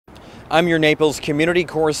I'm your Naples community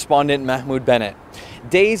correspondent, Mahmoud Bennett.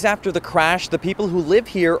 Days after the crash, the people who live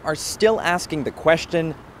here are still asking the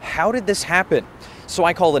question, how did this happen? So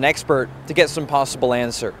I called an expert to get some possible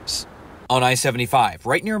answers. On I-75,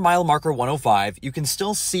 right near mile marker 105, you can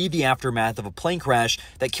still see the aftermath of a plane crash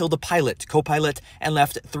that killed a pilot, co-pilot, and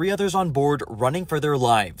left 3 others on board running for their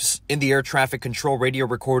lives. In the air traffic control radio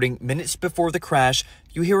recording minutes before the crash,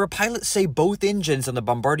 you hear a pilot say both engines on the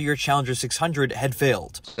Bombardier Challenger 600 had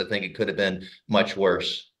failed. I think it could have been much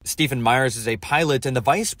worse. Stephen Myers is a pilot and the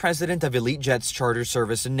vice president of Elite Jet's charter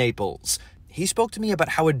service in Naples. He spoke to me about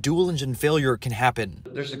how a dual-engine failure can happen.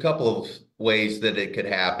 There's a couple of ways that it could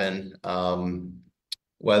happen.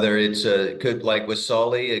 Whether could, like with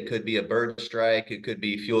Sully, it could be a bird strike, it could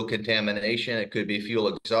be fuel contamination, it could be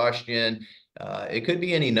fuel exhaustion. It could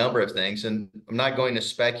be any number of things, and I'm not going to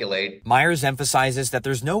speculate. Myers emphasizes that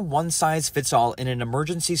there's no one-size-fits-all in an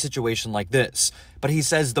emergency situation like this, but he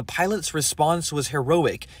says the pilot's response was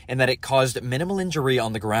heroic and that it caused minimal injury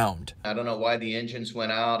on the ground. I don't know why the engines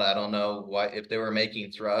went out. I don't know why, if they were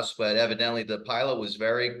making thrust, but evidently the pilot was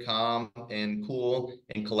very calm and cool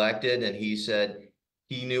and collected, and he said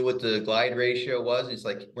he knew what the glide ratio was. He's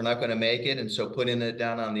like, we're not going to make it. And so putting it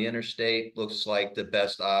down on the interstate looks like the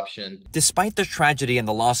best option. Despite the tragedy and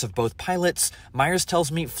the loss of both pilots, Myers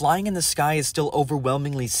tells me flying in the sky is still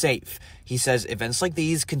overwhelmingly safe. He says events like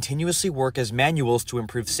these continuously work as manuals to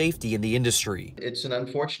improve safety in the industry. It's an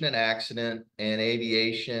unfortunate accident, and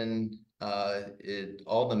aviation,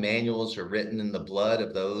 all the manuals are written in the blood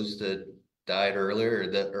of those that died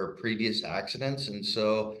earlier or previous accidents. And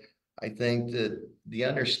so I think that the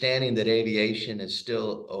understanding that aviation is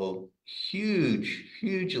still a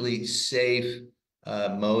hugely safe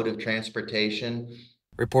mode of transportation.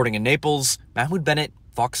 Reporting in Naples, Mahmoud Bennett,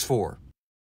 Fox 4.